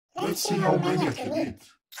Let's see how many I can eat.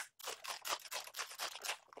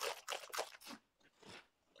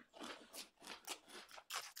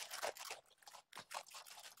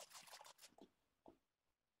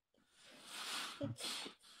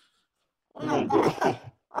 Oh my God.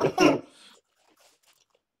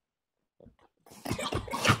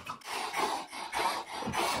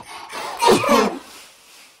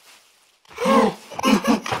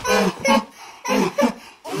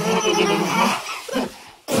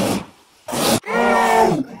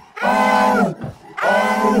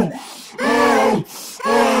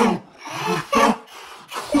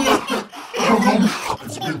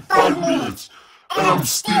 It's been 5 minutes, and I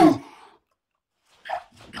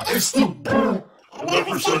still burn. And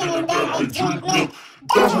every second and then I drink milk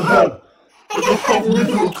doesn't help. I don't have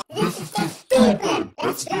milk. This is just stupid.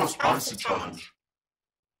 Let's do a spicy challenge.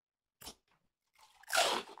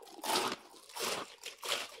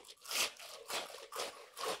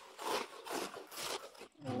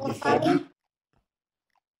 You funny?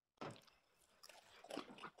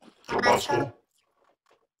 How about you?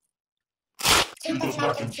 Cheese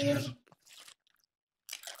mac and cheese.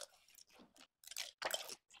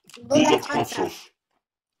 Bullet hot sauce.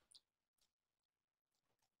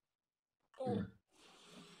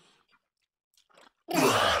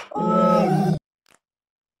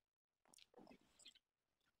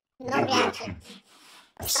 No reaction.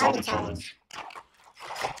 Sorry challenge.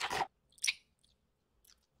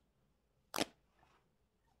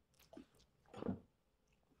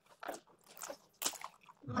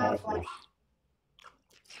 Mouthwash.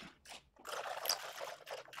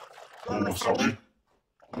 No wasabi.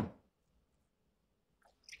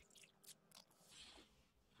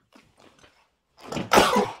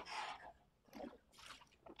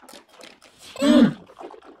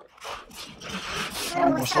 No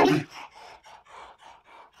wasabi.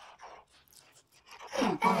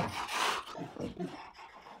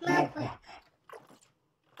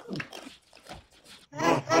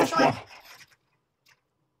 Last one.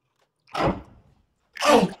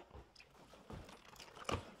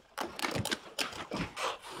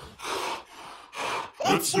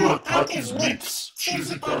 Let's do a cookies mix.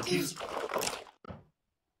 Cheesy cookies.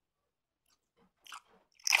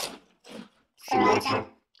 Sriracha.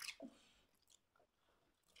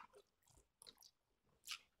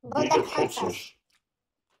 Bullet hot sauce.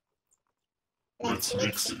 Let's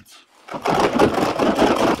mix it.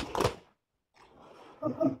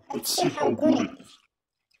 Let's see how good it is.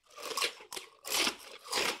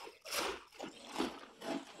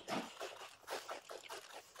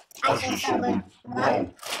 I feel so good.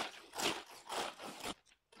 Wow.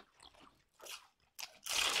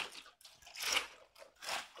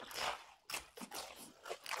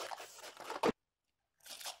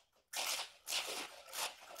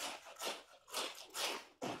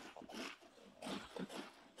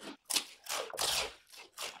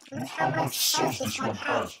 Look how much sauce this one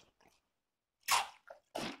has.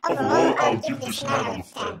 Overall, I'll give this 9 out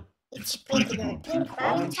of 10. It's pretty good. Pink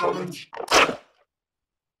ramen challenge.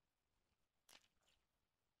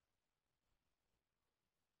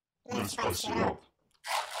 Let's spice it up.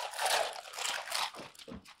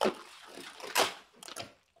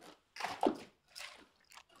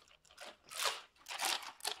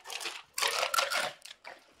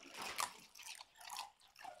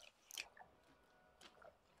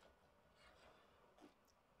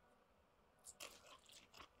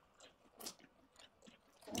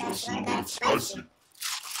 That's not that spicy.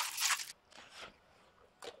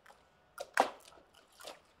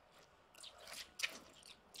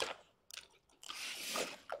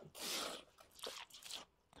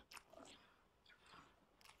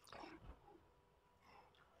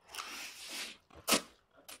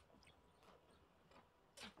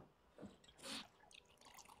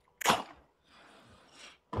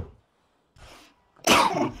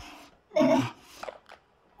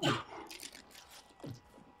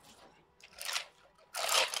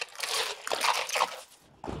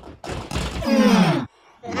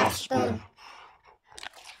 Last spoon.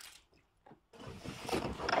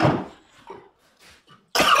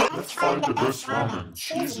 Let's find the best ramen.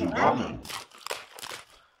 Cheesy ramen.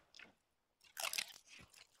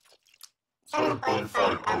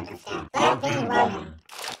 7.5 out of 10. Black bean ramen.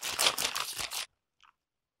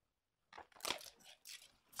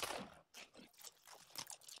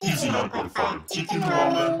 Easy 9.5. Chicken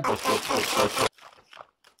ramen.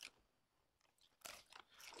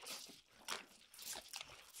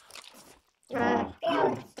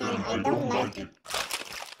 I don't like it.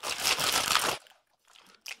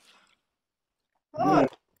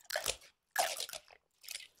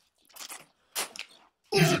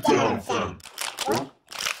 Easy 10 out of 10.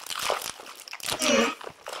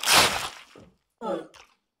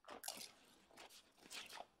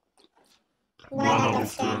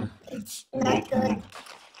 Not good.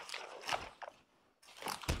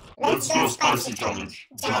 Let's do a spicy challenge.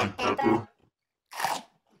 Giant pepper.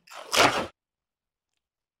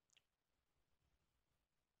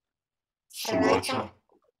 Sriracha.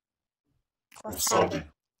 Wasabi.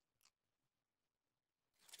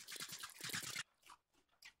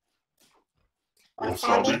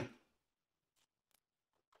 Wasabi.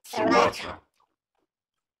 Sriracha.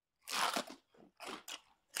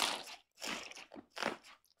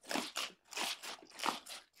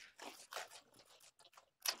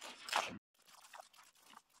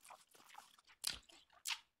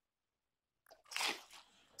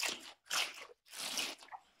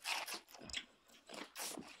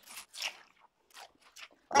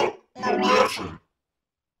 No reaction.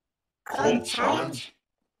 Cold challenge.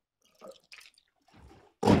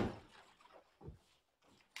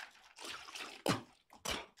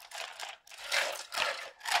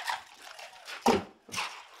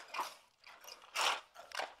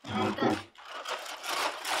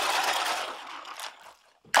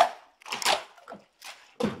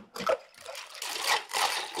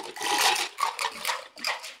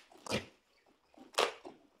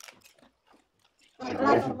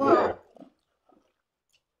 War.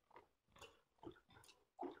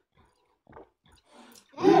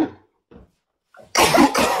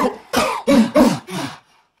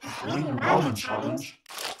 Ramen challenge.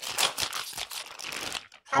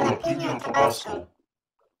 Jalapeno Tabasco.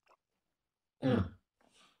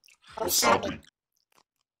 Wasabi.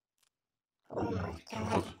 Oh my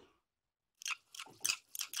god.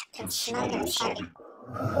 I can smell the wasabi.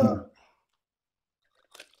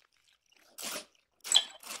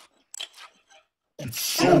 It's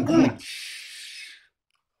so good.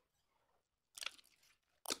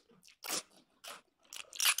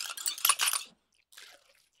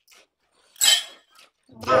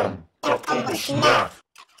 Damn, that almost enough.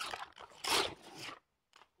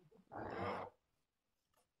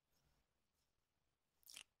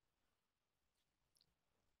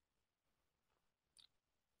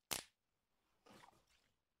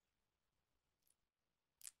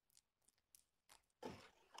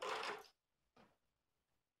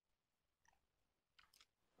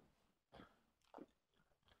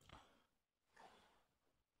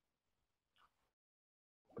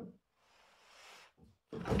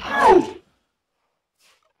 Ow!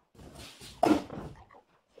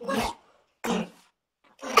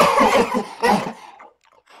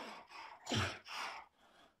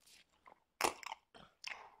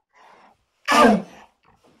 Ow!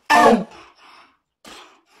 Ow!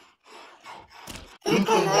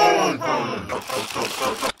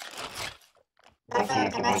 Buffalo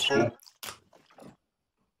Tabasco.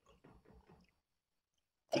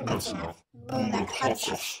 I think that's enough. Boom, that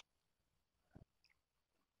touches.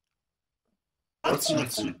 Let's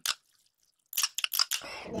mix it.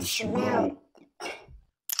 The smell.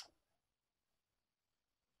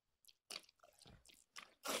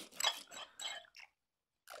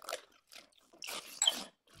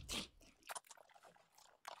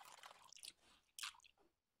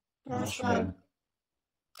 Last one.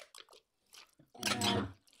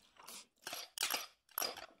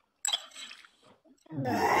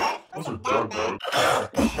 Wasn't that bad.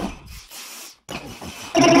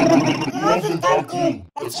 It wasn't that good.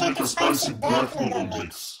 Let's make a spicy black noodle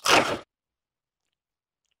mix.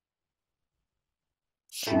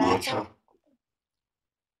 Sriracha.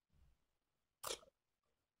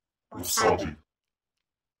 Wasabi.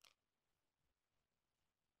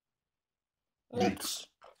 Mix.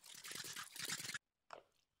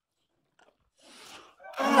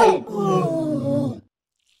 Oh!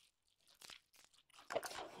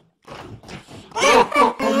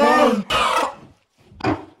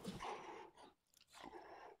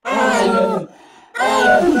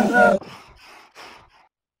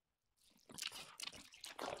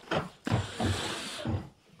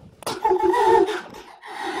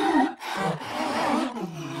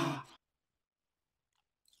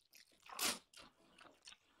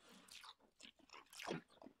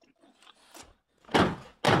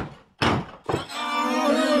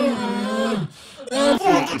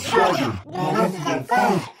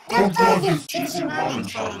 Cheesy ramen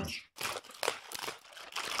challenge.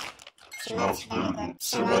 Smells very good.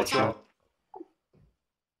 Sriracha.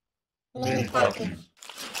 Mini parking.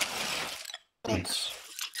 Mix.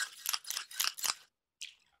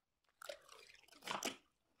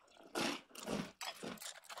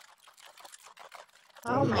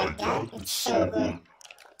 Oh my god, it's so good.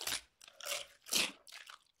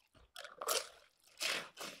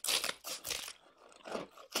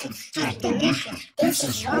 It's just delicious. This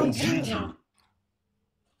is raw ginger.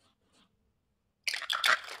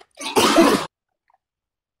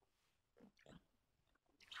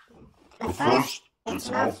 first, it's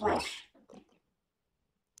mouthwash.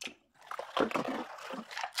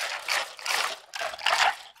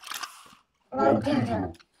 Go.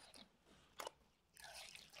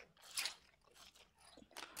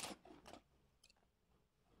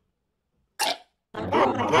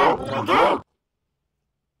 Go.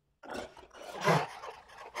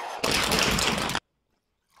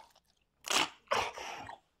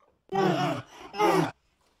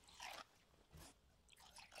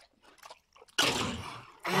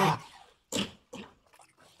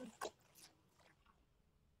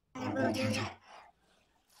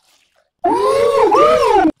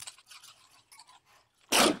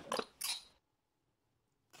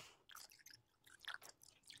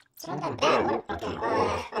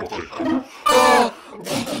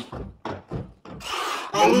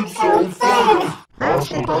 I'm so fun.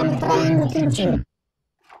 That's what I'm playing in the kitchen.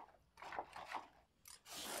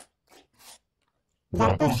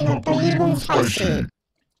 That does not believe in spicy.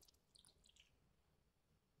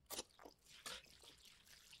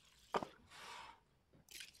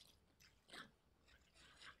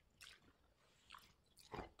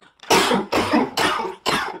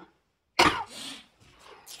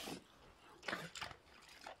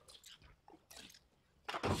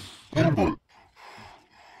 Input.